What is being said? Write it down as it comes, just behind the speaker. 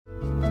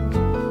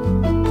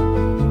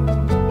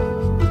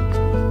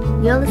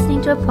You're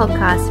listening to a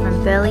podcast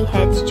from Burleigh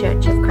Heads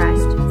Church of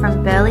Christ,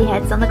 from Burleigh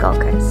Heads on the Gold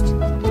Coast.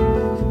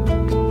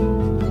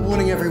 Good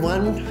morning,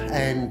 everyone,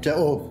 and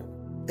or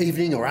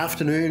evening or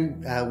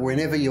afternoon,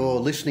 whenever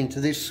you're listening to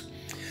this.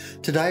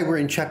 Today we're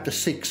in chapter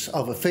 6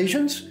 of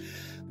Ephesians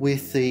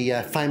with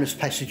the famous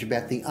passage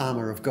about the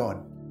armour of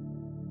God.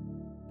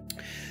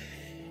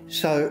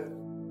 So,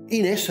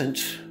 in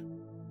essence,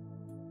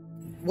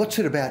 what's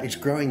it about is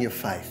growing your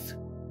faith.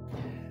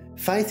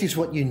 Faith is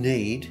what you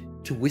need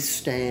to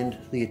withstand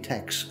the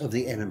attacks of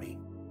the enemy.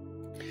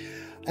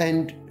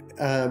 And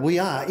we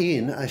are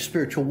in a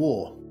spiritual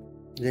war.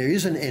 There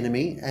is an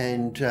enemy,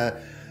 and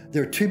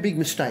there are two big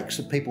mistakes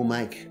that people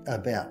make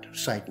about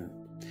Satan.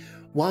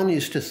 One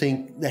is to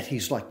think that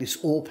he's like this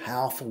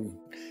all-powerful,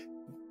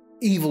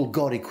 evil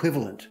God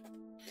equivalent,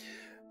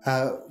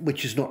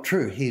 which is not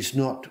true. He's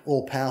not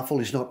all-powerful,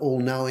 he's not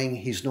all-knowing,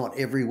 he's not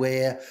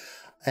everywhere,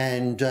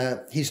 and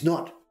he's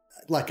not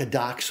like a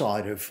dark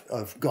side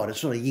of God.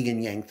 It's not a yin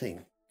and yang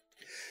thing.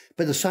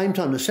 But at the same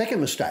time, the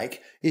second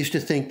mistake is to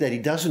think that he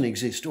doesn't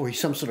exist or he's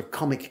some sort of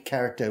comic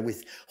character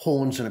with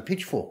horns and a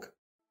pitchfork.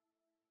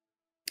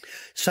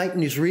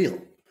 Satan is real,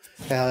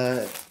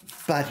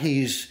 but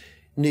he's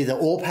neither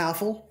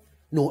all-powerful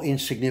nor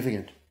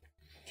insignificant.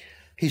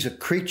 He's a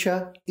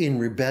creature in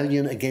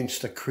rebellion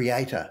against the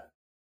Creator.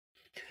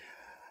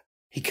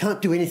 He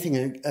can't do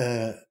anything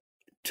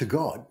to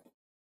God,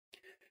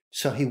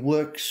 so he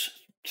works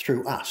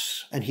through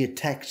us and he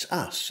attacks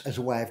us as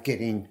a way of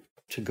getting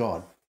to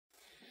God.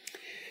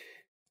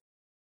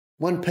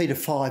 1 Peter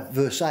 5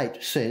 verse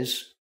 8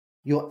 says,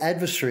 "Your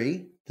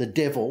adversary, the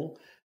devil,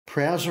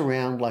 prowls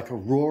around like a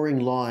roaring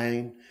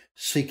lion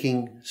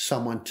seeking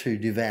someone to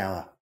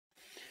devour."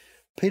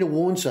 Peter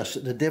warns us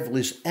that the devil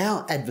is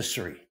our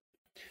adversary.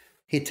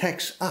 He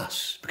attacks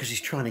us because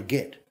he's trying to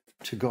get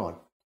to God.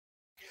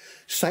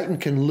 Satan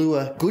can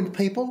lure good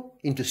people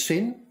into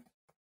sin.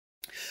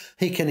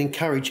 He can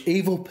encourage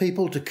evil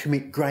people to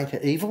commit greater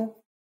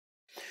evil.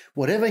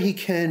 Whatever he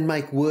can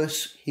make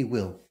worse, he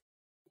will.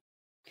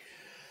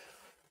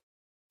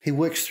 He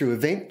works through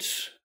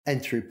events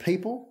and through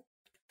people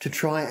to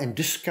try and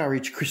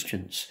discourage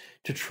Christians,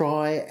 to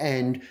try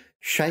and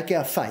shake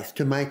our faith,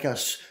 to make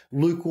us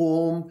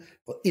lukewarm,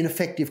 or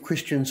ineffective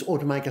Christians, or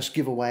to make us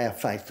give away our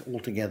faith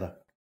altogether.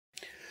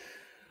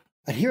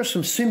 And here are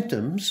some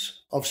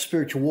symptoms of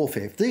spiritual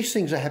warfare. If these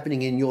things are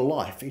happening in your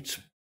life, it's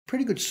a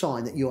pretty good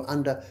sign that you're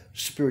under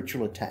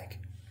spiritual attack.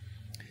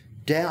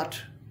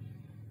 Doubt,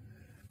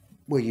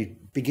 where you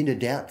begin to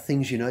doubt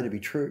things you know to be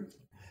true.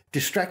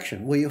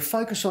 Distraction, where you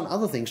focus on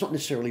other things, not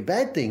necessarily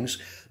bad things,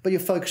 but you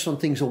focus on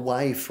things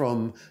away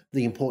from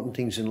the important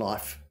things in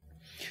life.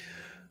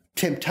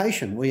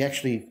 Temptation, where you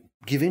actually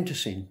give in to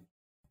sin.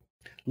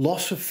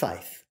 Loss of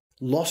faith,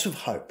 loss of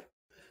hope,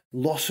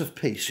 loss of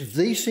peace. If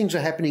these things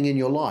are happening in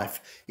your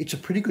life, it's a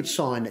pretty good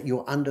sign that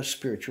you're under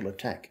spiritual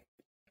attack.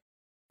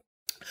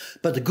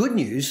 But the good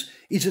news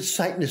is that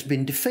Satan has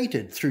been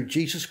defeated through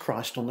Jesus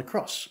Christ on the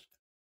cross.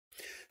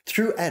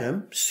 Through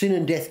Adam, sin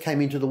and death came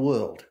into the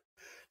world.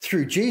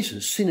 Through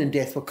Jesus, sin and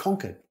death were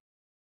conquered.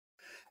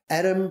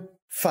 Adam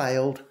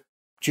failed,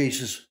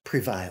 Jesus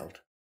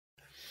prevailed.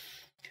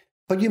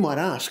 But you might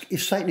ask,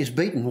 if Satan is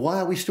beaten, why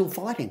are we still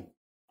fighting?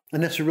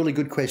 And that's a really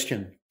good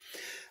question.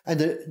 And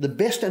the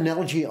best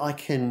analogy I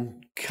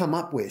can come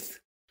up with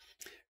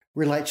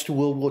relates to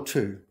World War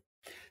II.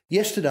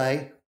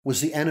 Yesterday was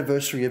the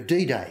anniversary of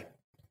D-Day.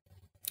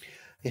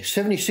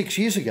 76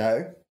 years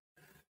ago,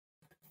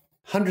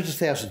 hundreds of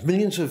thousands,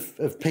 millions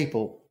of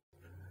people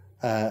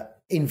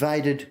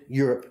invaded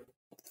Europe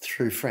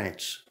through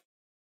France.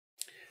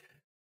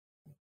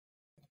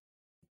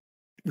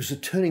 It was a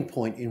turning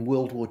point in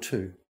World War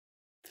II.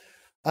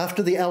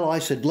 After the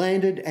Allies had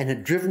landed and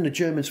had driven the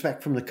Germans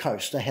back from the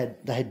coast, they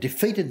had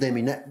defeated them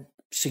in that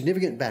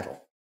significant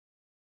battle.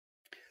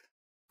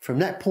 From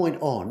that point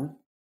on,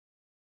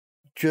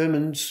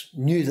 Germans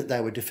knew that they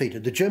were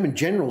defeated. The German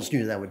generals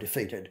knew they were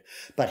defeated,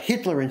 but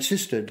Hitler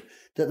insisted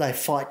that they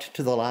fight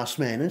to the last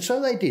man, and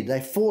so they did. They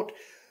fought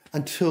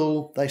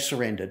until they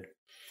surrendered.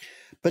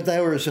 But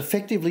they were as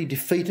effectively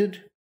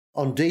defeated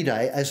on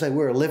D-Day as they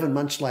were 11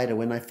 months later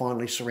when they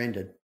finally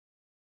surrendered.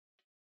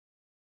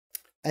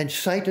 And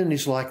Satan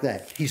is like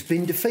that. He's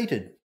been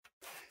defeated,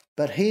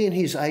 but he and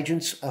his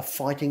agents are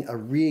fighting a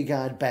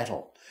rearguard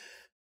battle.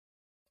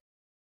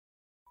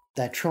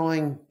 They're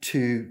trying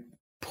to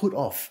put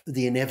off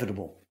the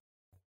inevitable.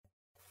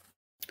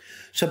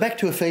 So back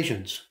to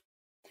Ephesians.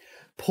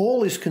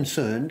 Paul is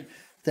concerned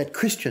that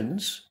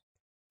Christians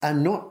are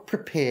not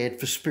prepared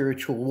for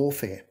spiritual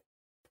warfare.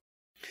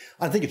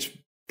 I think it's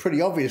pretty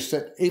obvious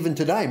that even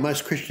today,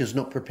 most Christians are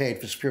not prepared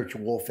for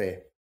spiritual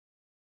warfare.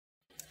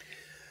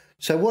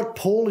 So what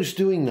Paul is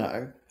doing,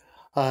 though,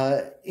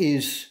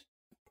 is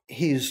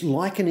he's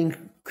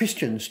likening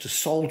Christians to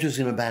soldiers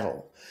in a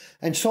battle.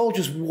 And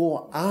soldiers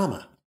wore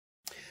armour.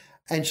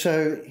 And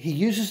so he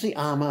uses the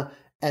armour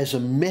as a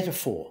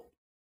metaphor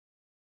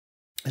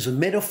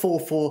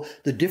for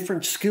the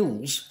different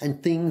skills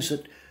and things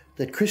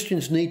that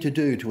Christians need to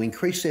do to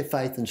increase their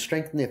faith and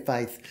strengthen their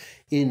faith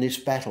in this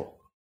battle.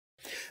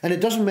 And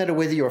it doesn't matter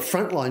whether you're a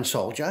frontline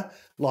soldier,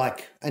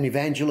 like an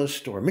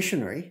evangelist or a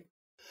missionary,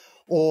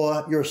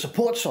 or you're a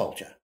support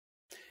soldier.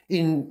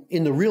 In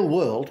the real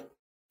world,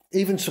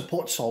 even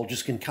support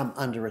soldiers can come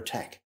under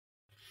attack.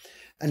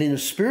 And in a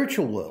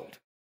spiritual world,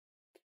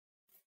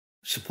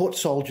 support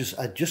soldiers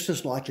are just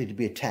as likely to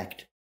be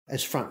attacked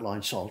as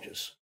frontline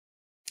soldiers.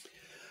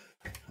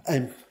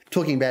 And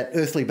talking about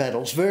earthly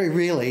battles, very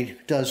rarely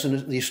does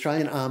the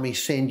Australian Army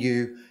send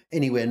you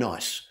anywhere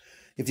nice.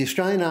 If the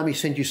Australian Army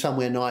sends you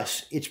somewhere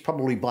nice, it's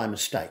probably by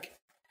mistake.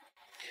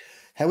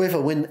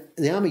 However, when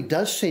the Army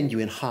does send you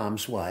in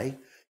harm's way,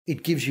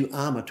 it gives you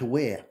armour to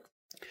wear.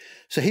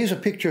 So here's a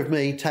picture of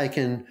me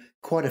taken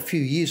quite a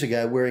few years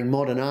ago wearing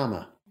modern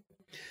armour.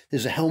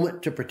 There's a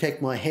helmet to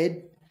protect my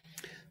head.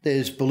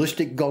 There's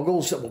ballistic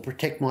goggles that will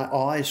protect my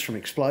eyes from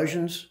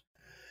explosions.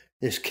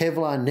 There's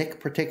Kevlar neck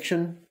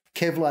protection,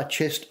 Kevlar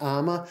chest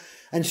armour,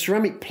 and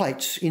ceramic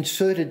plates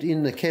inserted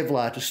in the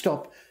Kevlar to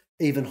stop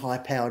even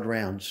high-powered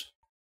rounds.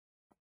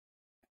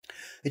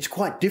 It's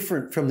quite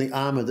different from the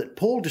armour that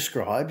Paul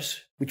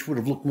describes, which would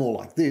have looked more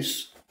like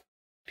this.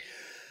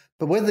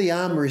 But whether the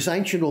armour is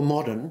ancient or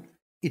modern,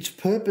 its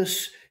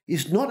purpose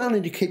is not only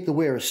to keep the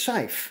wearer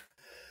safe,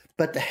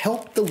 but to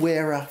help the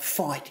wearer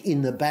fight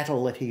in the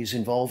battle that he is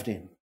involved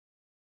in.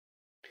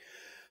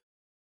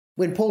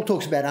 When Paul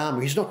talks about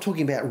armour, he's not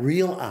talking about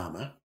real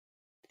armour.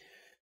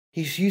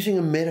 He's using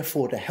a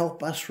metaphor to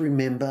help us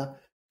remember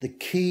the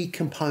key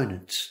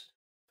components.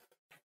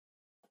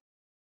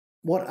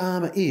 What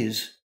armour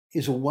is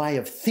a way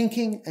of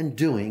thinking and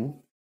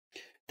doing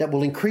that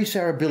will increase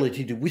our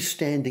ability to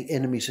withstand the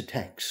enemy's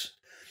attacks.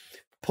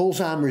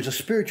 Paul's armour is a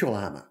spiritual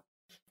armour.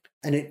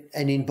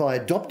 By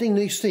adopting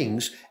these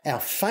things, our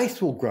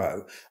faith will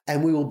grow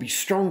and we will be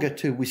stronger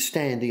to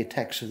withstand the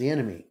attacks of the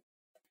enemy.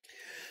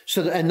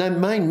 And the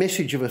main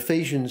message of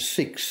Ephesians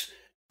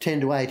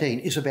 6:10-18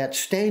 is about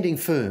standing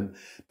firm,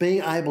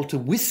 being able to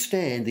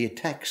withstand the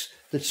attacks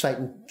that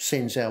Satan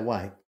sends our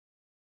way.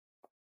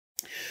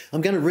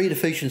 I'm going to read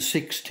Ephesians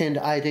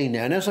 6:10-18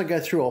 now, and as I go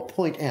through, I'll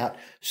point out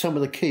some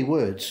of the key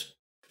words.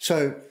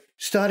 So,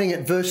 starting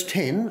at verse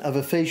 10 of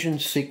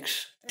Ephesians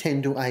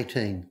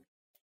 6:10-18.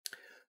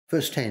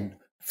 Verse 10,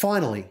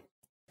 finally,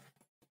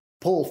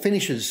 Paul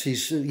finishes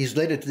his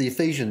letter to the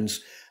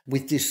Ephesians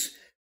with this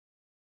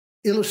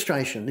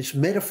illustration, this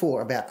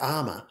metaphor about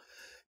armour,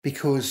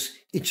 because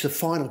it's the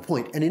final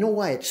point. And in a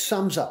way, it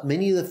sums up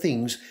many of the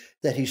things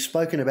that he's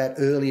spoken about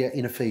earlier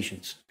in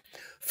Ephesians.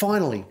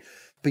 Finally,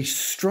 be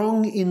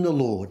strong in the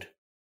Lord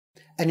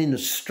and in the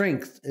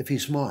strength of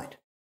his might.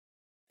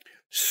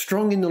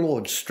 Strong in the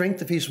Lord,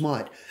 strength of his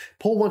might.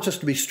 Paul wants us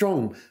to be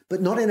strong,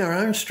 but not in our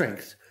own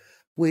strength.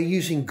 We're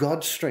using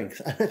God's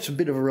strength. And that's a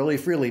bit of a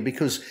relief, really,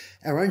 because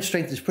our own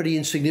strength is pretty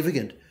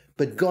insignificant,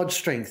 but God's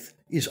strength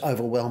is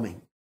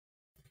overwhelming.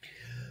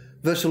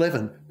 Verse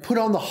 11, put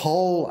on the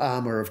whole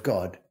armour of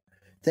God,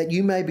 that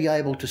you may be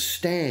able to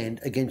stand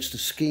against the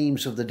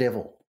schemes of the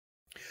devil.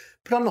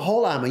 Put on the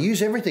whole armour,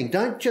 use everything.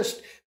 Don't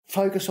just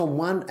focus on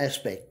one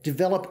aspect.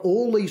 Develop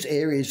all these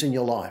areas in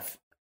your life.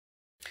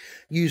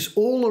 Use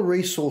all the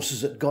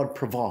resources that God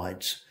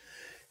provides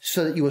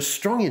so that you are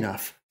strong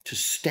enough to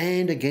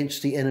stand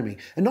against the enemy.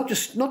 And not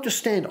just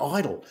stand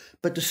idle,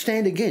 but to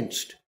stand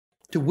against,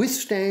 to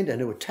withstand and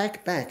to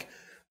attack back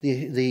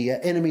the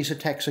enemy's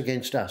attacks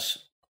against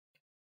us.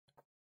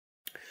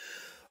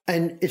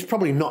 And it's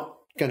probably not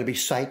going to be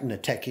Satan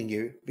attacking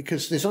you,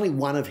 because there's only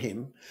one of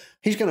him.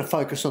 He's going to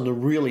focus on the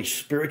really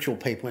spiritual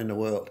people in the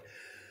world.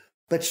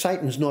 But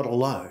Satan's not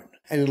alone,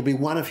 and it'll be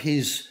one of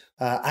his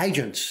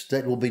agents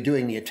that will be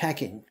doing the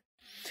attacking.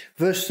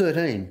 Verse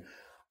 13,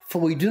 for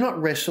we do not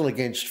wrestle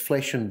against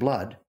flesh and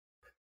blood,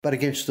 but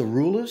against the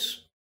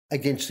rulers,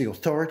 against the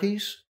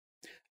authorities,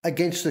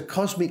 against the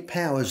cosmic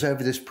powers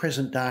over this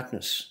present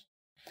darkness,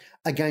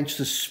 against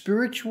the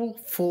spiritual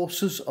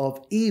forces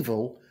of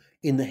evil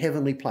in the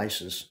heavenly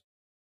places.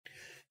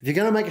 If you're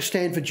going to make a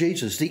stand for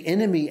Jesus, the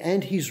enemy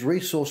and his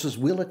resources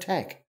will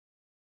attack.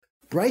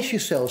 Brace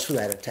yourselves for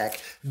that attack.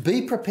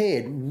 Be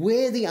prepared.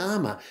 Wear the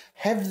armour.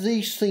 Have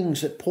these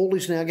things that Paul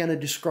is now going to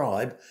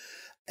describe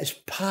as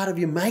part of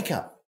your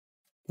makeup.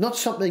 Not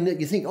something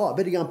that you think, I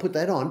better go and put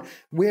that on.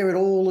 Wear it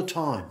all the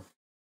time.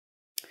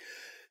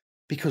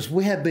 Because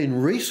we have been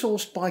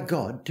resourced by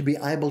God to be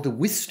able to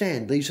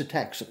withstand these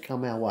attacks that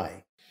come our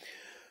way.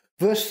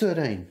 Verse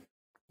 13,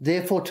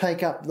 therefore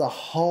take up the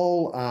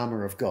whole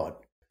armour of God,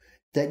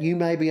 that you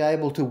may be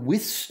able to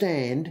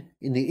withstand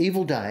in the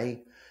evil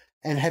day,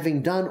 and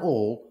having done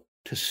all,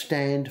 to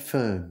stand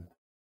firm.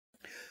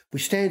 We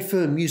stand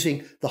firm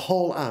using the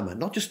whole armour,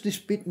 not just this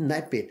bit and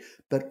that bit,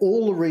 but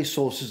all the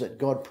resources that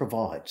God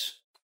provides.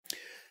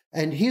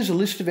 And here's a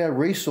list of our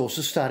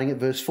resources starting at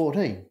verse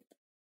 14.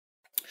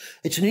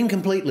 It's an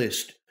incomplete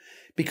list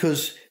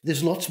because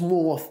there's lots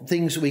more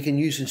things that we can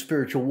use in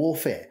spiritual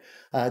warfare.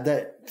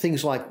 That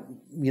things like,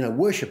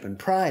 worship and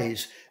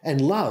praise and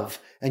love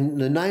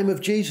and the name of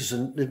Jesus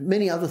and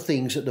many other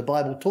things that the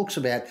Bible talks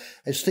about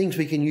as things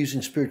we can use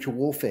in spiritual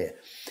warfare.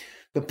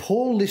 But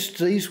Paul lists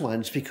these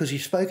ones because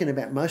he's spoken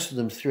about most of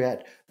them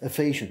throughout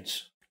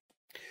Ephesians.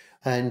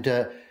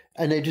 And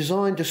and they're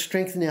designed to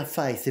strengthen our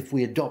faith if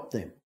we adopt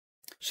them.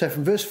 So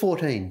from verse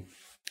 14,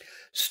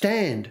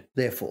 stand,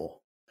 therefore,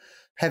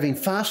 having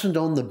fastened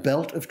on the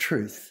belt of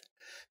truth,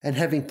 and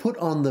having put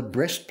on the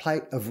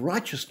breastplate of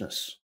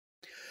righteousness,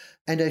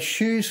 and as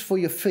shoes for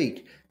your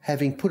feet,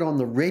 having put on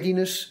the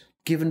readiness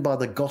given by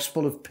the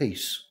gospel of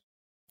peace.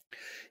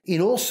 In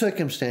all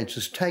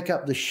circumstances, take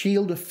up the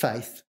shield of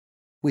faith,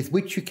 with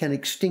which you can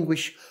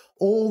extinguish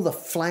all the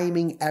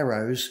flaming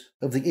arrows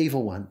of the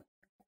evil one.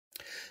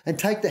 And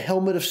take the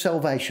helmet of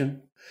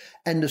salvation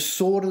and the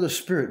sword of the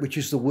Spirit, which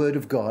is the word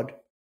of God,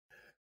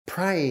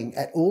 praying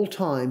at all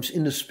times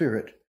in the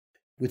Spirit,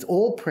 with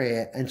all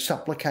prayer and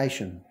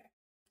supplication.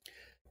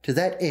 To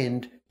that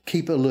end,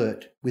 keep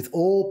alert with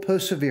all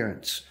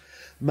perseverance,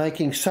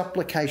 making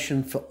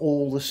supplication for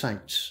all the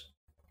saints.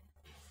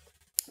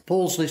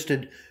 Paul's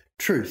listed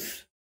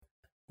truth,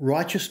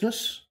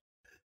 righteousness,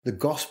 the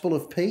gospel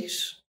of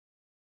peace,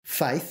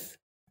 faith,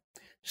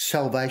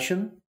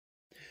 salvation,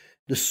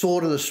 the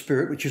sword of the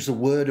Spirit, which is the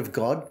word of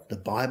God, the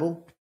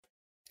Bible,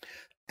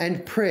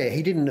 and prayer.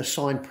 He didn't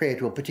assign prayer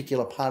to a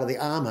particular part of the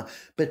armour,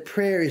 but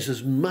prayer is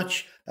as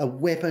much a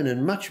weapon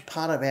and much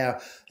part of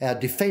our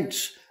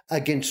defence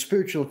against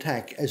spiritual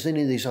attack as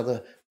any of these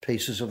other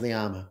pieces of the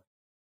armour.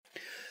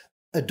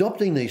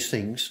 Adopting these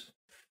things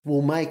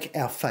will make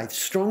our faith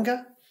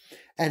stronger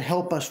and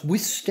help us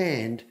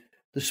withstand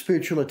the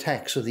spiritual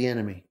attacks of the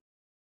enemy.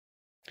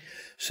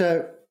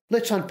 So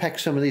let's unpack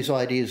some of these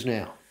ideas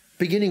now,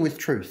 beginning with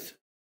truth.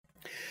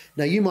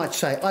 Now you might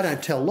say, I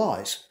don't tell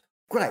lies.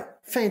 Great,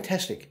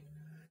 fantastic.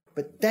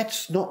 But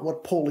that's not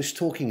what Paul is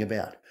talking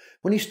about.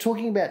 When he's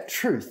talking about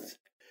truth,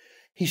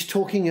 he's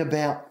talking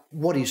about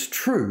what is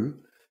true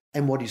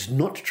and what is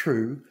not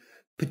true,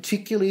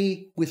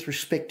 particularly with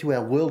respect to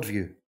our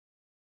worldview.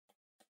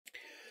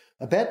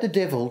 About the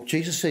devil,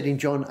 Jesus said in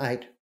John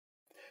 8,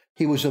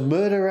 he was a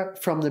murderer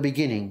from the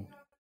beginning,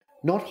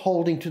 not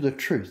holding to the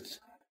truth,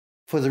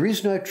 for there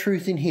is no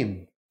truth in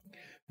him.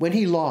 When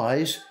he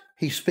lies,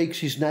 he speaks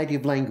his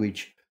native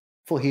language,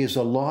 for he is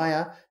a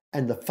liar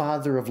and the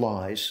father of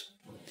lies.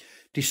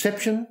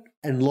 Deception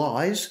and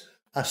lies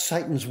are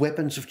Satan's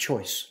weapons of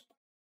choice.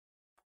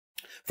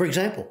 For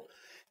example,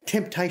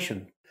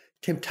 temptation.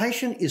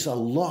 Temptation is a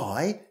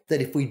lie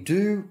that if we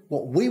do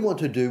what we want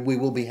to do, we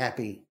will be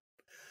happy.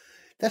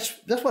 That's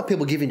why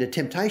people give into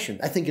temptation.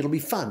 They think it'll be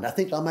fun. They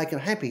think they'll make them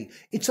happy.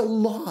 It's a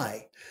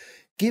lie.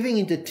 Giving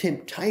into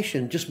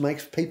temptation just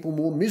makes people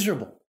more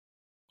miserable.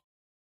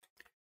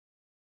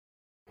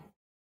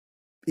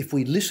 If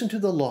we listen to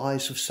the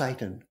lies of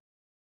Satan,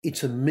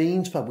 it's a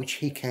means by which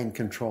he can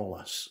control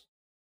us.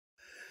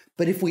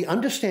 But if we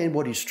understand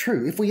what is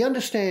true, if we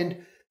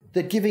understand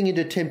that giving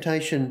into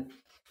temptation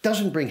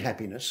doesn't bring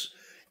happiness,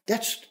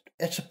 that's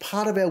a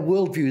part of our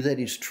worldview that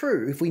is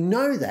true. If we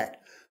know that,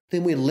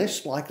 then we're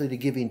less likely to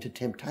give in to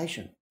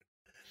temptation.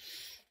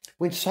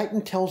 When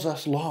Satan tells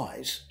us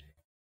lies,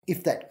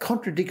 if that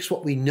contradicts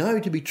what we know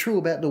to be true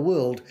about the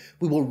world,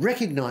 we will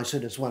recognize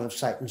it as one of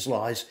Satan's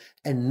lies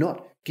and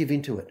not give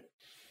into it.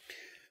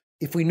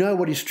 If we know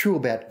what is true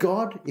about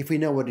God, if we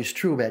know what is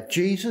true about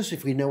Jesus,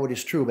 if we know what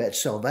is true about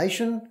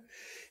salvation,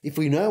 if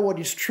we know what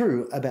is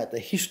true about the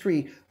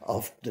history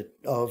of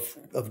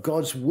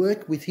God's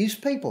work with his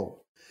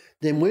people,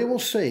 then we will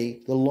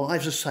see the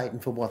lies of Satan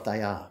for what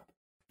they are.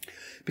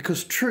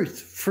 Because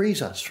truth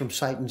frees us from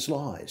Satan's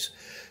lies.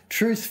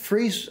 Truth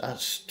frees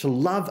us to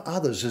love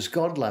others as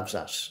God loves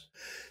us.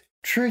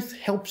 Truth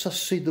helps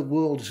us see the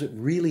world as it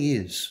really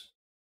is,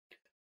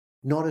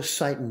 not as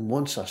Satan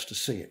wants us to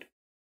see it.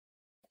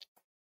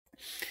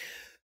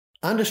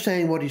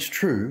 Understanding what is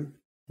true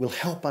will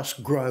help us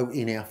grow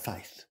in our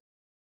faith.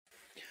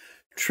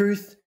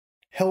 Truth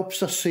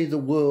helps us see the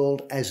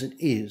world as it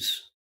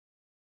is.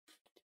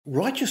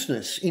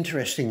 Righteousness,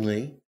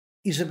 interestingly,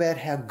 is about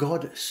how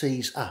God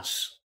sees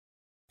us.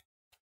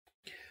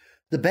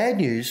 The bad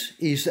news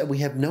is that we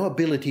have no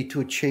ability to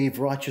achieve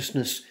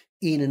righteousness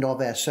in and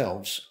of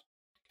ourselves.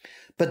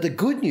 But the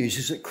good news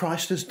is that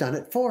Christ has done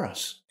it for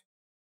us.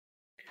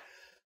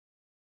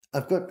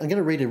 I'm going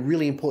to read a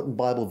really important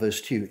Bible verse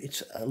to you.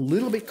 It's a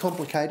little bit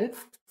complicated,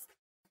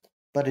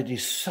 but it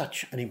is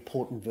such an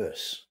important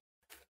verse.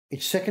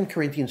 It's 2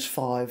 Corinthians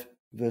 5,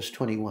 verse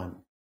 21.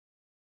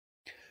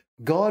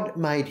 God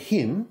made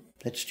him,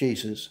 that's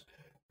Jesus,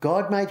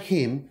 God made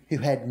him who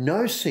had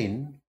no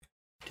sin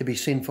to be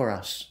sin for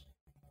us,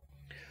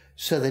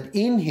 so that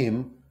in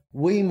him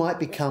we might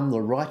become the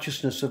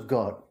righteousness of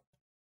God.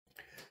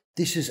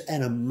 This is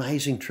an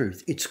amazing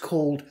truth. It's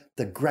called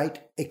the Great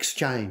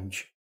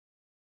Exchange.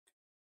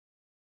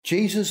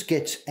 Jesus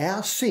gets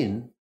our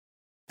sin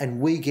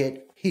and we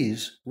get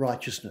his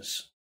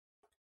righteousness.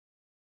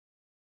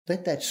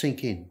 Let that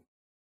sink in.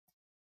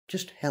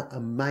 Just how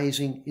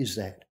amazing is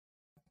that?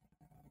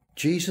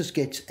 Jesus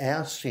gets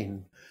our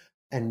sin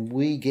and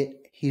we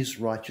get his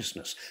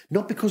righteousness.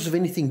 Not because of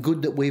anything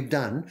good that we've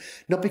done,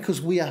 not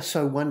because we are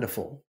so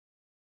wonderful.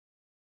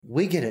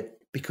 We get it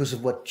because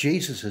of what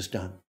Jesus has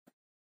done.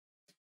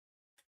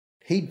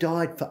 He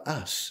died for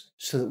us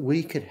so that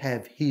we could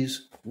have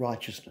his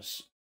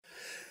righteousness.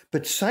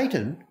 But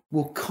Satan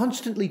will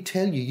constantly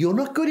tell you you're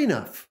not good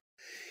enough.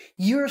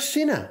 You're a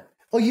sinner,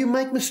 or you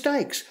make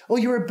mistakes, or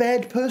you're a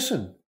bad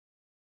person.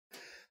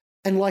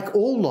 And like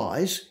all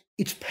lies,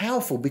 it's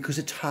powerful because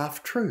it's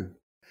half true.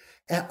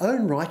 Our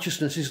own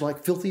righteousness is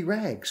like filthy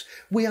rags.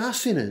 We are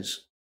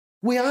sinners.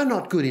 We are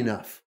not good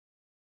enough.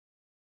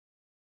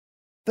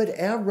 But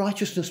our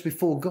righteousness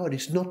before God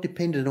is not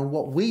dependent on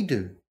what we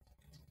do.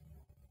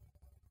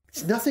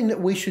 It's nothing that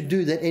we should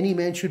do that any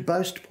man should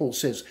boast, Paul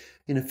says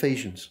in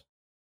Ephesians.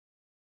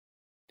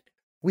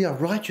 We are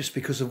righteous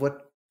because of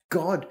what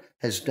God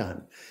has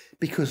done,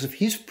 because of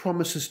his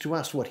promises to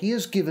us, what he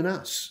has given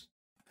us,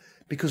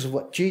 because of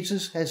what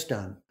Jesus has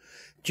done.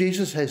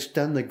 Jesus has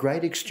done the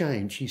great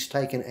exchange. He's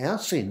taken our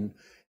sin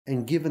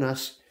and given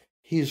us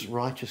his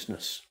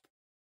righteousness.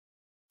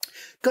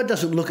 God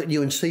doesn't look at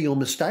you and see your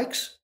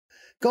mistakes.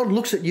 God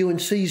looks at you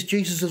and sees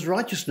Jesus'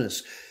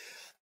 righteousness.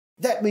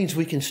 That means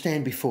we can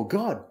stand before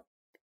God.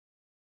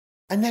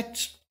 And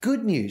that's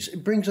good news.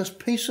 It brings us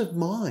peace of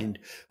mind.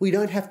 We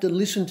don't have to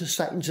listen to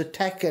Satan's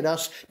attack at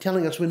us,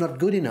 telling us we're not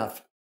good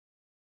enough.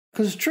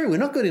 Because it's true, we're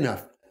not good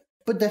enough.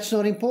 But that's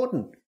not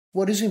important.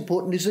 What is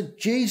important is that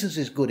Jesus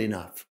is good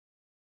enough.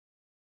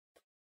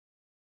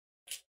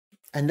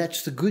 And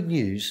that's the good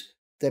news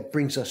that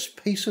brings us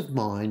peace of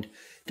mind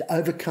to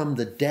overcome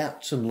the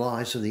doubts and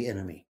lies of the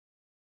enemy.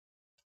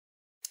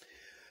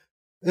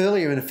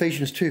 Earlier in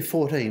Ephesians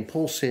 2:14,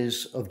 Paul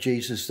says of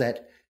Jesus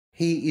that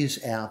he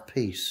is our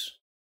peace.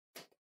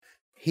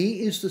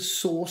 He is the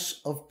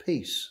source of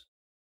peace.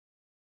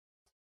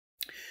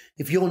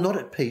 If you're not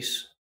at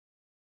peace,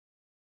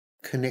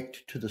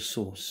 connect to the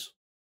source.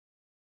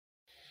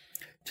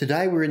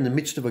 Today we're in the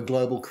midst of a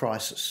global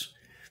crisis.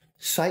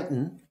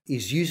 Satan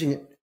is using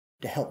it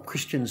to help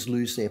Christians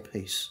lose their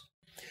peace.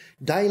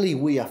 Daily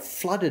we are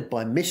flooded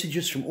by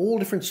messages from all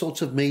different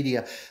sorts of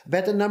media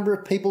about the number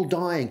of people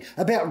dying,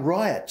 about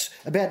riots,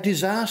 about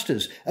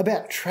disasters,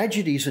 about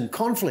tragedies and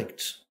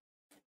conflicts.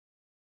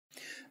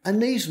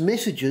 And these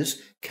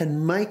messages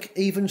can make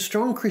even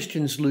strong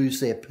Christians lose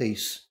their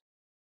peace.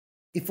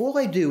 If all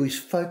they do is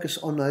focus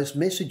on those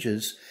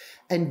messages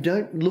and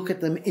don't look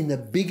at them in the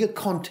bigger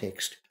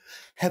context,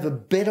 have a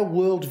better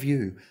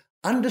worldview,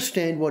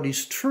 understand what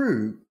is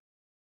true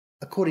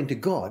according to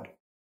God,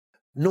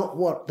 not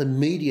what the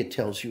media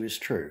tells you is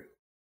true.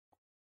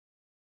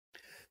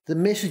 The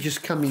messages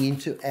coming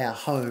into our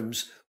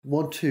homes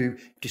want to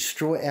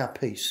destroy our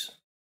peace.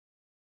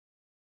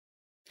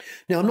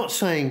 Now, I'm not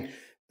saying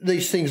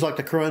these things like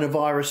the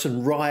coronavirus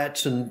and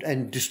riots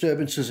and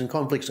disturbances and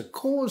conflicts are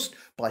caused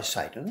by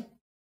Satan,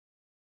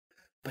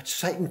 but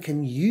Satan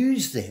can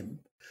use them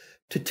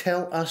to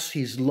tell us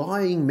his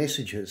lying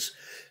messages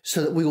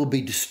so that we will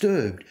be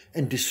disturbed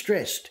and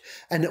distressed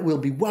and that we'll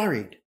be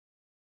worried.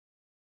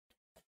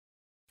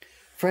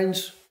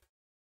 Friends,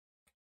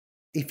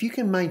 if you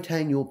can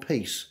maintain your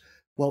peace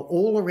while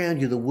all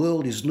around you the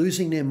world is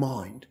losing their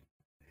mind,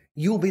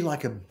 you'll be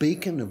like a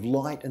beacon of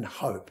light and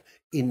hope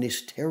in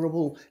this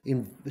terrible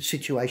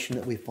situation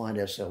that we find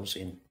ourselves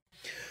in.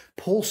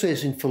 Paul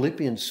says in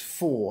Philippians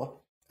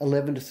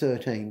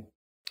 4:11-13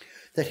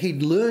 that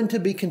he'd learned to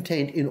be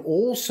content in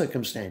all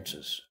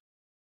circumstances.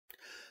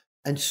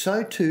 And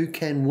so too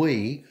can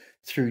we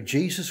through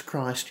Jesus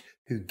Christ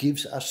who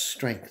gives us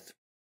strength.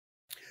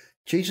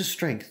 Jesus'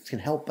 strength can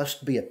help us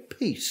to be at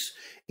peace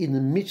in the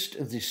midst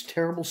of this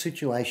terrible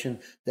situation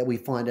that we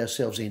find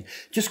ourselves in.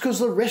 Just because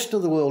the rest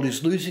of the world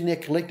is losing their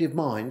collective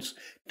minds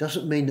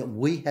doesn't mean that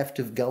we have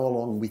to go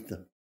along with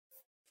them.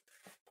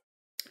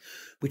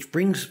 Which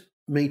brings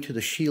me to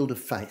the shield of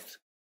faith.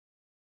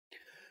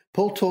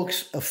 Paul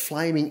talks of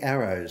flaming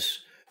arrows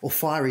or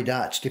fiery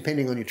darts,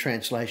 depending on your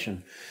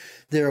translation.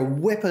 They're a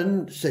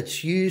weapon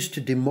that's used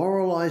to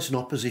demoralise an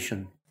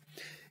opposition.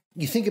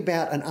 You think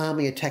about an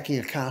army attacking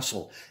a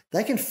castle.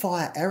 They can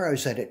fire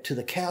arrows at it till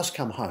the cows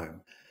come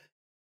home,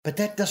 but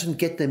that doesn't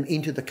get them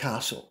into the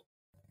castle.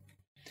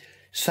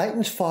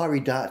 Satan's fiery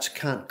darts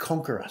can't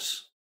conquer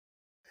us,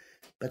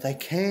 but they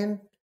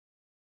can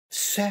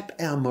sap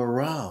our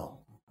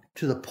morale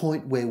to the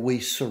point where we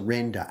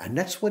surrender, and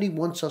that's what he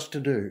wants us to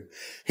do.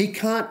 He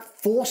can't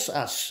force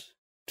us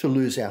to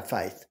lose our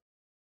faith,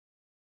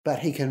 but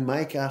he can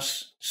make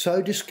us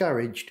so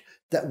discouraged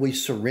that we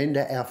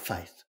surrender our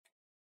faith.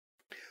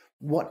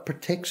 What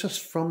protects us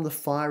from the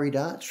fiery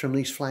darts, from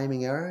these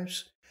flaming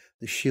arrows?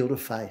 The shield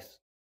of faith.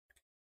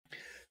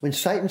 When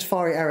Satan's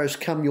fiery arrows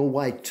come your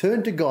way,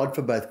 turn to God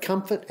for both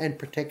comfort and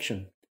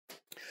protection.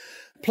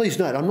 Please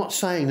note, I'm not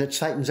saying that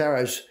Satan's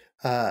arrows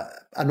are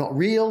not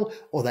real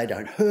or they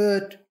don't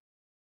hurt.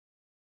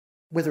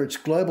 Whether it's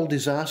global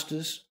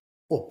disasters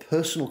or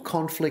personal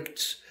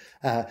conflicts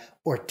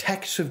or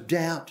attacks of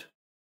doubt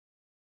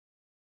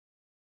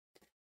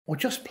or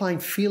just plain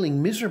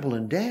feeling miserable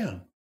and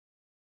down.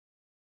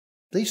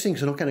 These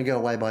things are not going to go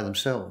away by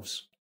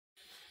themselves.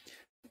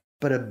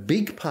 But a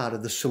big part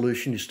of the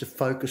solution is to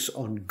focus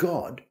on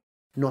God,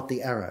 not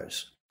the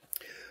arrows.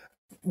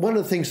 One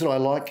of the things that I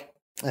like,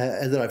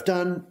 that I've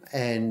done,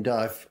 and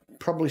I've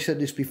probably said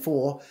this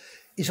before,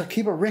 is I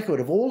keep a record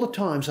of all the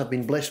times I've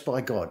been blessed by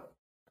God.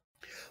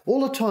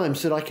 all the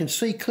times that I can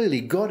see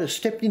clearly God has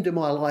stepped into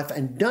my life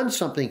and done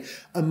something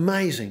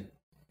amazing.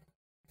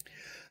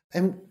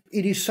 And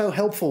it is so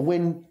helpful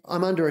when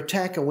I'm under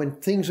attack or when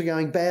things are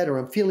going bad or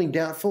I'm feeling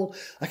doubtful.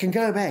 I can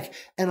go back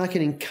and I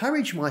can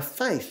encourage my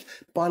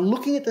faith by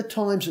looking at the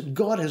times that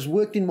God has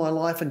worked in my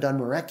life and done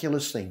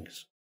miraculous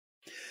things.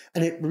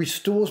 And it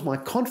restores my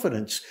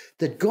confidence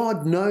that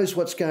God knows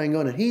what's going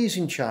on and He is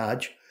in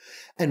charge,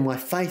 and my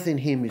faith in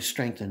Him is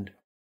strengthened.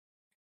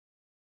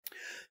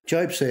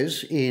 Job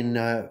says in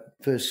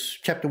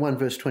chapter 1,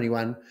 verse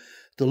 21,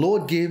 "The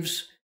Lord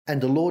gives and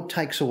the Lord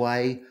takes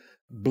away.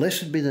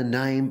 Blessed be the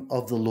name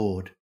of the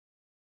Lord."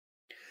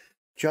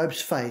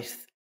 Job's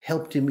faith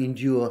helped him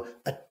endure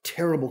a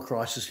terrible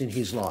crisis in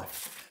his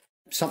life,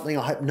 something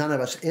I hope none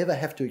of us ever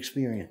have to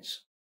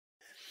experience.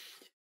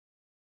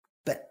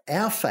 But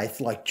our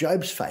faith, like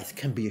Job's faith,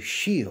 can be a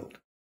shield,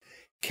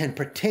 can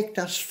protect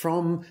us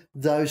from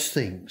those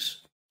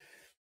things.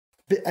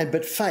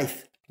 But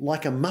faith,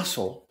 like a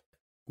muscle,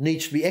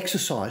 needs to be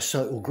exercised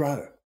so it will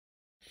grow.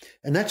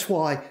 And that's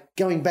why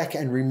going back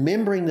and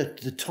remembering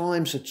the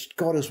times that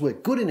God has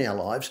worked good in our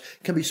lives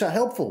can be so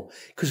helpful,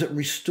 because it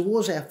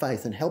restores our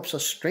faith and helps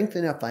us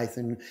strengthen our faith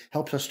and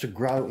helps us to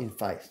grow in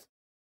faith.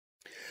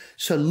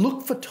 So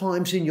look for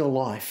times in your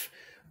life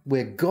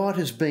where God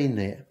has been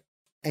there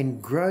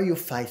and grow your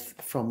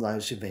faith from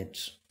those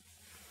events.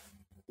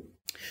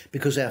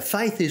 Because our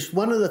faith is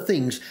one of the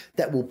things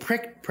that will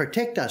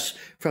protect us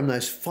from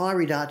those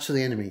fiery darts of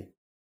the enemy.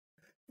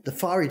 The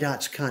fiery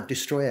darts can't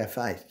destroy our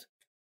faith,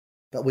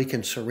 but we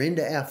can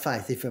surrender our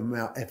faith if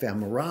our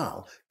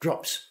morale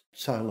drops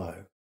so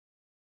low.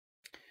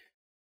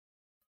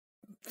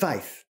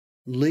 Faith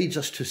leads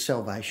us to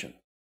salvation.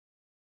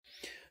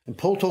 And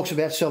Paul talks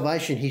about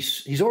salvation.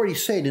 He's already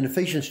said in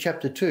Ephesians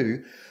chapter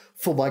 2,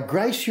 "For by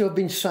grace you have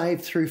been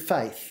saved through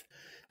faith,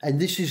 and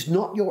this is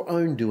not your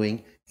own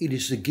doing, it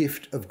is the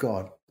gift of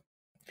God."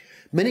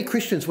 Many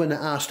Christians, when they're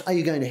asked, "Are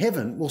you going to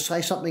heaven?" will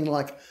say something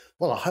like,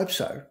 "Well, I hope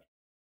so."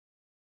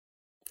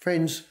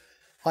 Friends,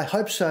 I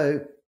hope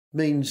so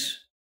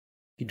means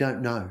you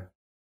don't know.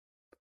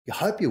 You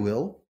hope you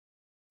will,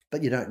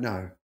 but you don't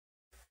know.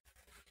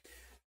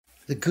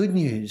 The good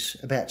news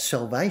about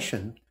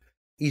salvation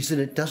is that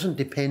it doesn't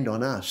depend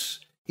on us.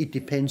 It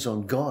depends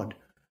on God.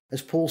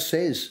 As Paul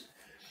says,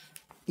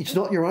 it's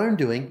not your own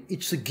doing,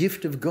 it's the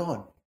gift of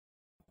God.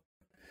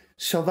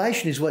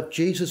 Salvation is what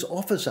Jesus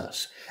offers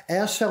us.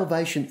 Our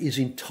salvation is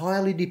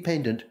entirely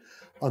dependent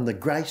on the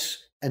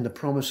grace and the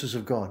promises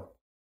of God.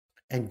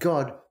 And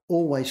God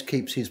always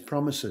keeps His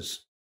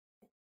promises.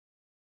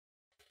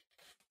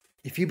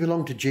 If you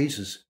belong to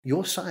Jesus,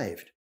 you're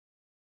saved.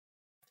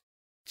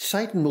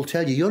 Satan will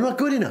tell you, you're not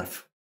good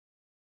enough.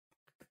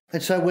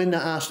 And so when they're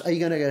asked, are you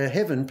going to go to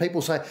heaven?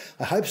 People say,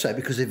 I hope so,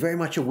 because they're very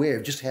much aware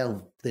of just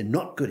how they're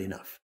not good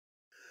enough.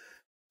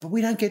 But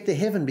we don't get to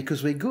heaven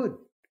because we're good.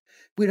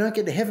 We don't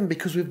get to heaven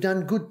because we've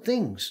done good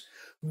things.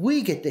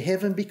 We get to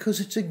heaven because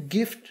it's a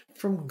gift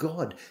from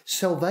God.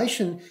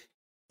 Salvation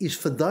is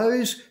for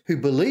those who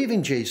believe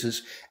in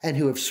Jesus and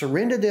who have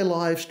surrendered their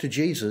lives to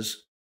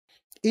Jesus.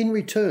 In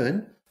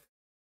return,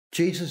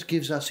 Jesus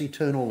gives us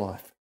eternal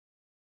life.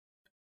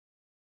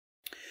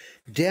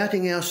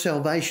 Doubting our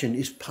salvation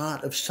is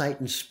part of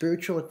Satan's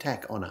spiritual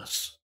attack on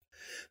us.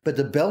 But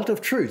the belt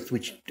of truth,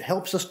 which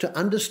helps us to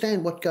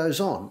understand what goes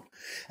on,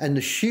 and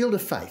the shield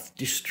of faith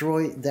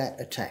destroy that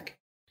attack.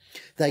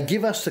 They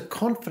give us the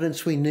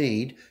confidence we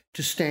need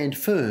to stand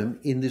firm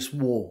in this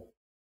war.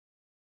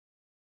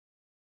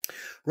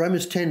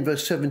 Romans 10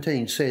 verse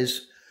 17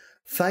 says,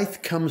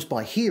 faith comes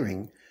by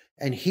hearing,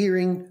 and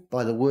hearing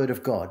by the word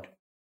of God.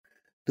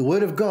 The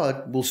word of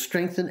God will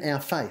strengthen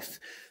our faith.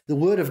 The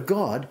word of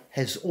God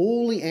has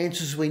all the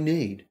answers we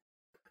need.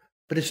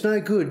 But it's no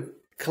good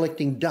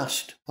collecting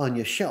dust on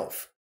your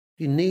shelf.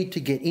 You need to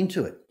get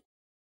into it.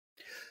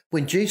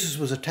 When Jesus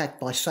was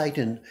attacked by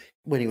Satan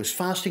when he was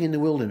fasting in the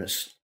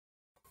wilderness,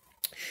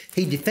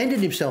 he defended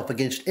himself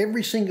against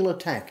every single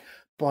attack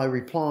by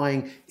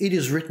replying, "It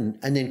is written,"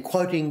 and then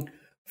quoting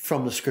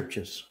from the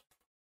scriptures.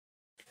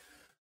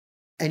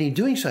 And in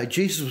doing so,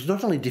 Jesus was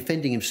not only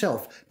defending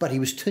himself, but he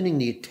was turning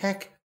the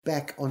attack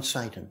back on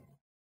Satan.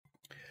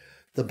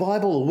 The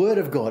Bible, the Word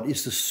of God,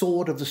 is the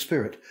sword of the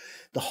Spirit.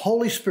 The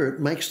Holy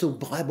Spirit makes the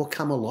Bible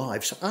come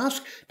alive. So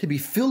ask to be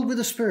filled with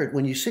the Spirit.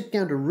 When you sit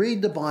down to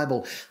read the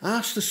Bible,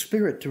 ask the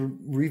Spirit to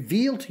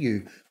reveal to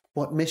you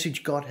what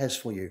message God has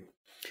for you.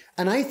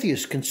 An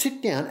atheist can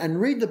sit down and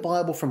read the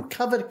Bible from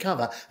cover to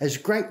cover as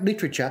great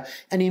literature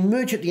and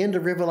emerge at the end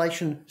of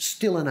Revelation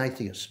still an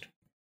atheist.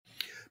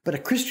 But a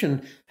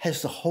Christian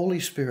has the Holy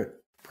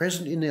Spirit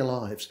present in their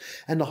lives,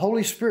 and the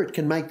Holy Spirit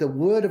can make the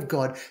Word of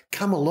God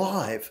come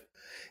alive.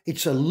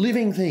 It's a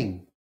living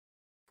thing.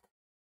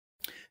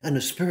 And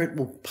the Spirit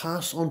will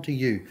pass on to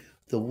you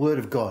the Word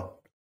of God,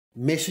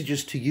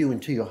 messages to you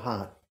and to your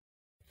heart.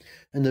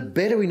 And the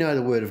better we know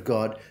the Word of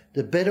God,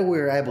 the better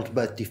we're able to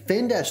both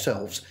defend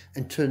ourselves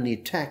and turn the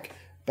attack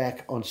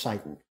back on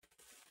Satan.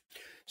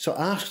 So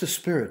ask the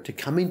Spirit to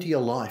come into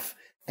your life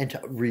and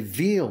to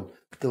reveal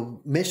the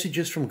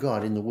messages from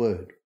God in the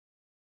Word.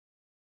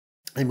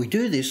 And we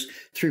do this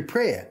through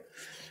prayer.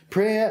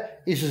 Prayer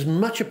is as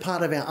much a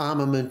part of our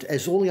armament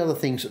as all the other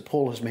things that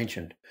Paul has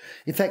mentioned.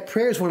 In fact,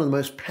 prayer is one of the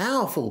most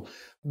powerful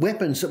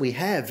weapons that we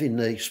have in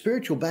the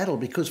spiritual battle,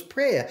 because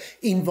prayer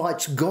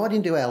invites God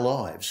into our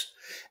lives.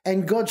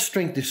 And God's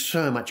strength is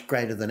so much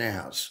greater than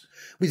ours.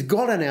 With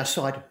God on our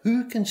side,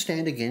 who can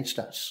stand against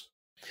us?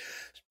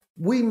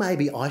 We may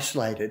be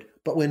isolated,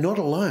 but we're not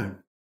alone.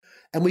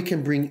 And we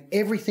can bring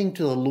everything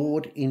to the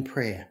Lord in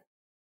prayer.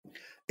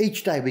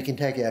 Each day we can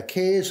take our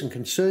cares and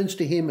concerns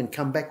to Him and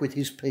come back with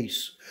His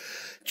peace.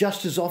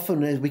 Just as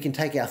often as we can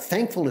take our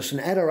thankfulness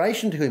and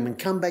adoration to Him and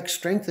come back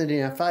strengthened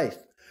in our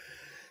faith.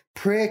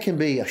 Prayer can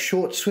be a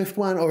short, swift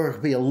one, or it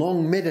can be a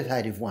long,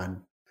 meditative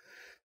one.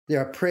 There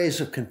are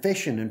prayers of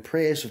confession and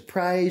prayers of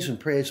praise and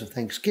prayers of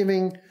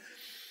thanksgiving.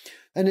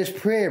 And there's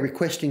prayer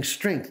requesting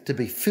strength to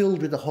be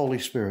filled with the Holy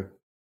Spirit.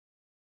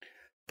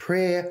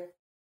 Prayer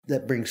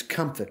that brings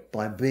comfort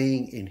by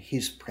being in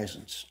His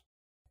presence.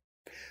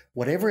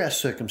 Whatever our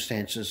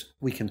circumstances,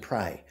 we can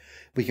pray.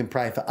 We can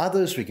pray for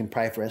others, we can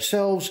pray for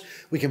ourselves,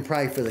 we can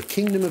pray for the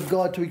kingdom of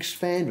God to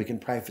expand, we can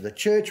pray for the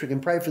church, we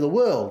can pray for the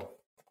world,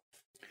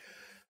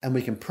 and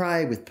we can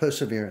pray with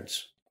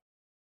perseverance.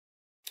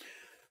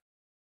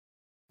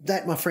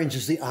 That, my friends,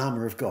 is the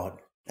armour of God.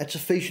 That's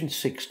Ephesians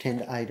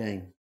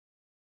 6:10-18.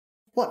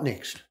 What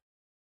next?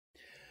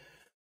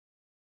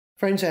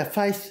 Friends, our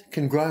faith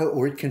can grow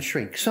or it can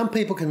shrink. Some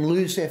people can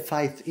lose their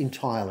faith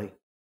entirely.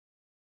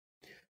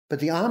 But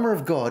the armour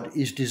of God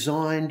is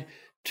designed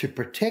to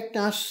protect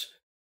us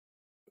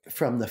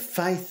from the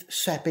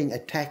faith-sapping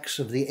attacks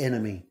of the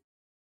enemy.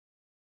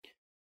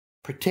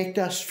 Protect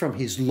us from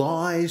his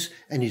lies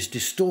and his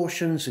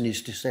distortions and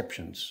his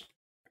deceptions.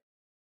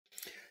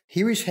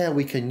 Here is how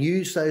we can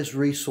use those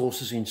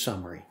resources in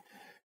summary.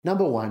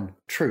 Number one,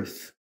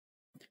 truth.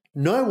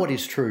 Know what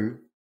is true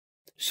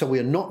so we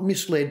are not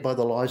misled by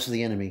the lies of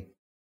the enemy.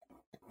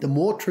 The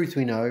more truth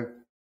we know,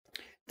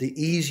 the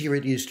easier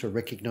it is to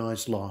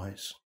recognise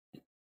lies.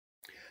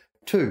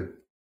 2,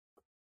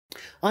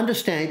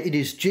 understand it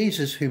is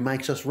Jesus who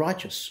makes us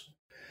righteous.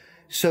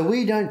 So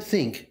we don't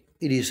think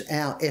it is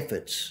our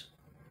efforts.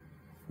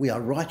 We are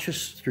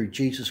righteous through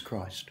Jesus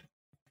Christ.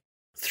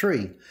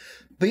 3,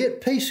 be at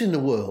peace in the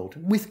world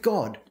with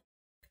God,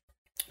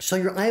 so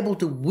you're able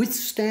to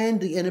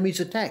withstand the enemy's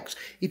attacks.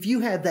 If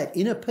you have that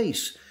inner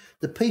peace,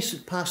 the peace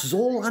that passes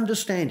all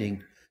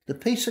understanding, the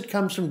peace that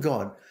comes from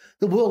God,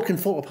 the world can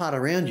fall apart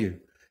around you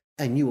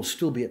and you will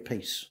still be at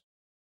peace.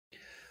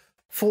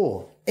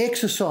 4,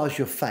 exercise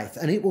your faith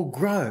and it will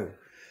grow.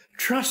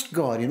 Trust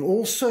God in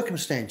all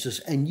circumstances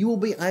and you will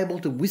be able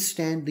to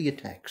withstand the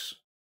attacks.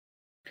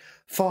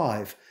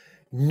 5,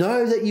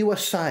 know that you are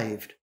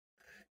saved.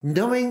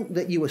 Knowing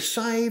that you are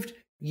saved,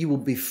 you will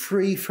be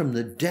free from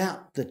the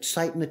doubt that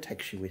Satan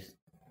attacks you with.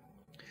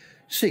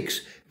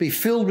 6, be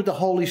filled with the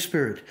Holy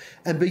Spirit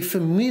and be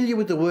familiar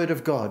with the Word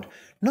of God,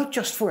 not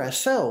just for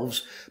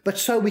ourselves, but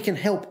so we can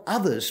help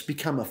others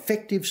become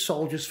effective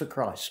soldiers for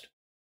Christ.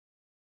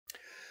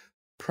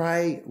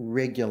 Pray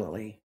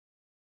regularly.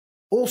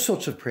 All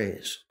sorts of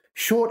prayers.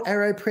 Short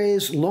arrow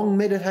prayers, long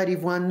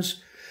meditative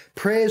ones,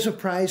 prayers of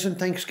praise and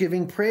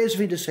thanksgiving, prayers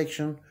of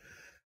intercession.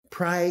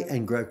 Pray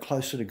and grow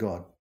closer to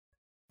God.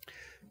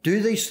 Do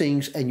these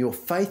things and your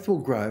faith will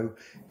grow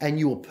and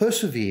you will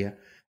persevere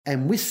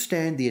and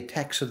withstand the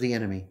attacks of the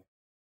enemy.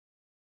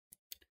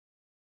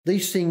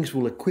 These things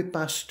will equip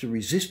us to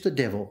resist the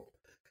devil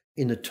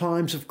in the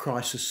times of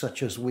crisis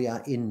such as we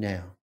are in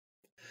now.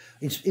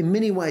 In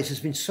many ways, it's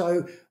been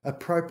so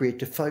appropriate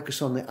to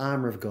focus on the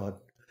armour of God.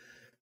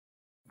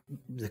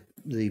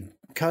 The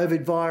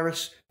COVID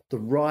virus, the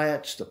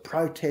riots, the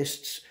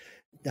protests,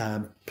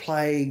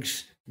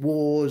 plagues,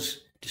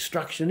 wars,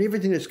 destruction,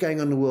 everything that's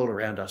going on in the world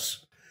around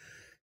us.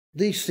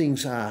 These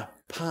things are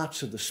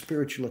parts of the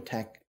spiritual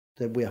attack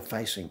that we are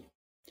facing.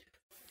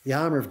 The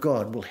armour of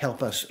God will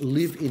help us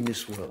live in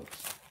this world.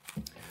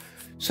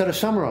 So to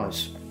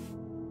summarise,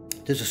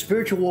 there's a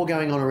spiritual war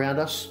going on around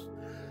us.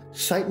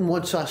 Satan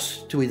wants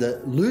us to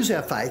either lose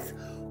our faith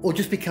or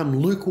just become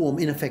lukewarm,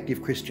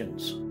 ineffective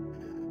Christians.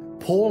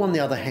 Paul, on the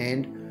other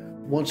hand,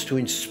 wants to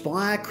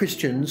inspire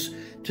Christians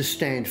to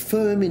stand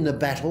firm in the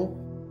battle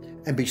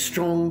and be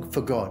strong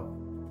for God,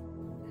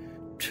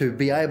 to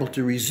be able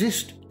to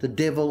resist the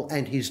devil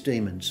and his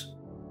demons.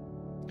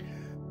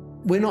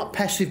 We're not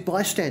passive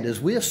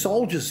bystanders. We are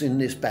soldiers in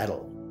this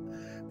battle.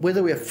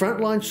 Whether we are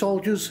frontline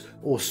soldiers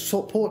or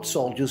support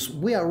soldiers,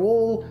 we are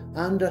all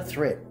under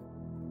threat.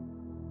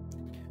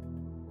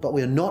 But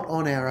we are not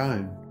on our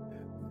own.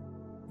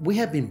 We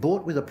have been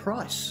bought with a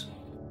price.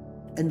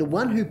 And the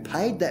one who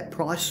paid that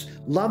price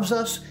loves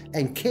us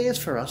and cares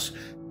for us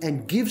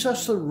and gives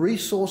us the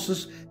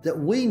resources that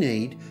we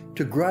need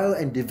to grow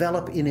and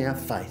develop in our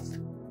faith.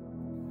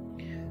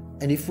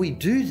 And if we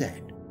do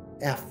that,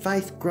 our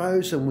faith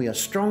grows and we are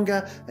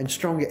stronger and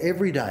stronger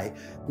every day.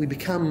 We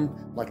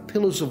become like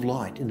pillars of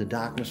light in the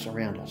darkness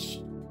around us.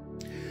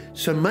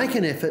 So make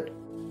an effort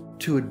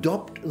to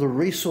adopt the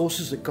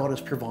resources that God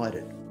has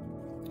provided.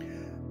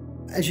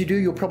 As you do,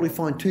 you'll probably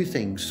find 2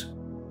 things: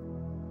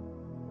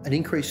 an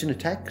increase in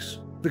attacks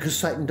because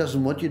Satan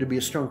doesn't want you to be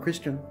a strong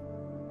Christian.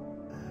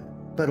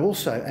 But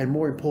also, and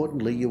more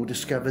importantly, you will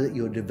discover that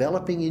you're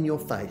developing in your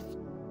faith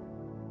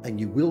and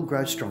you will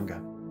grow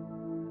stronger.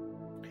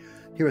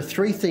 Here are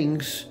 3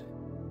 things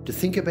to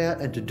think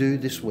about and to do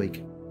this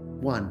week.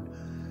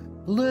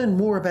 1, learn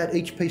more about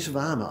each piece of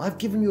armour. I've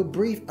given you a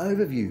brief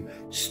overview.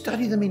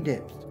 Study them in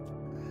depth.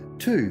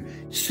 2,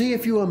 see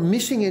if you are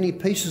missing any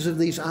pieces of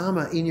these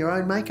armour in your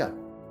own makeup.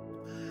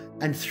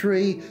 And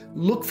 3,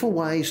 look for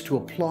ways to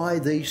apply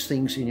these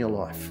things in your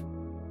life.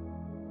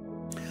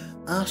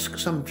 Ask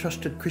some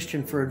trusted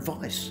Christian for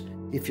advice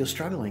if you're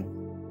struggling.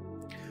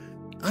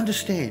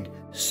 Understand,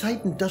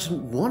 Satan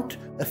doesn't want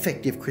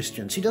effective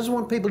Christians. He doesn't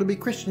want people to be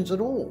Christians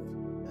at all.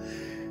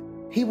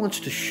 He wants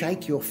to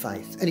shake your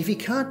faith. And if he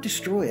can't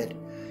destroy it,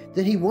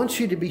 then he wants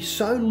you to be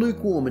so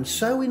lukewarm and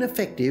so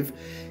ineffective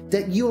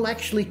that you'll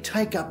actually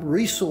take up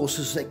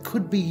resources that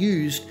could be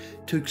used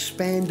to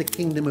expand the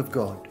kingdom of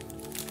God.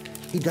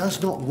 He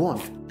does not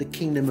want the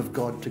kingdom of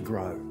God to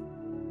grow.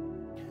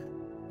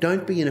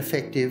 Don't be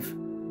ineffective.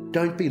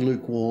 Don't be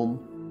lukewarm.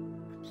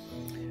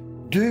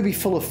 Do be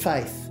full of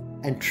faith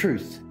and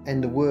truth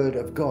and the word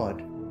of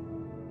God.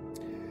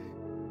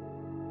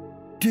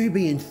 Do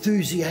be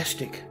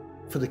enthusiastic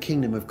for the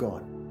kingdom of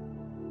God.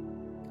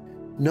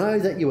 Know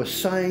that you are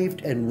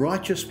saved and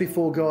righteous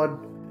before God.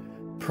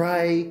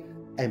 Pray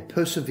and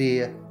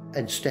persevere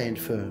and stand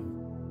firm.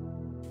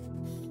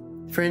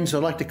 Friends,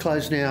 I'd like to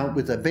close now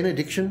with a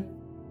benediction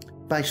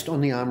based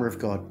on the armour of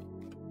God.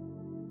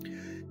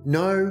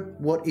 Know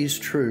what is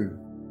true.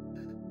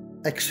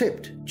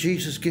 Accept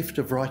Jesus' gift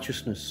of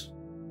righteousness.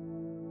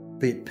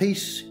 Be at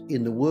peace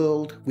in the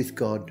world with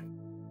God.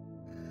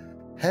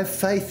 Have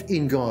faith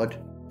in God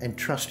and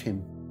trust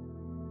Him.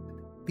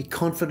 Be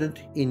confident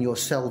in your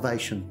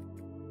salvation.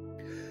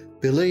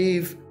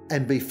 Believe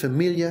and be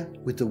familiar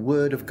with the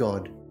Word of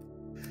God.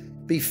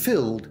 Be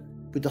filled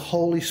with the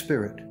Holy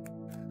Spirit.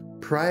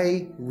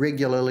 Pray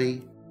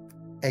regularly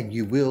and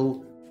you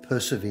will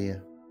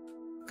persevere.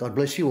 God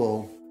bless you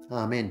all.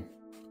 Amen.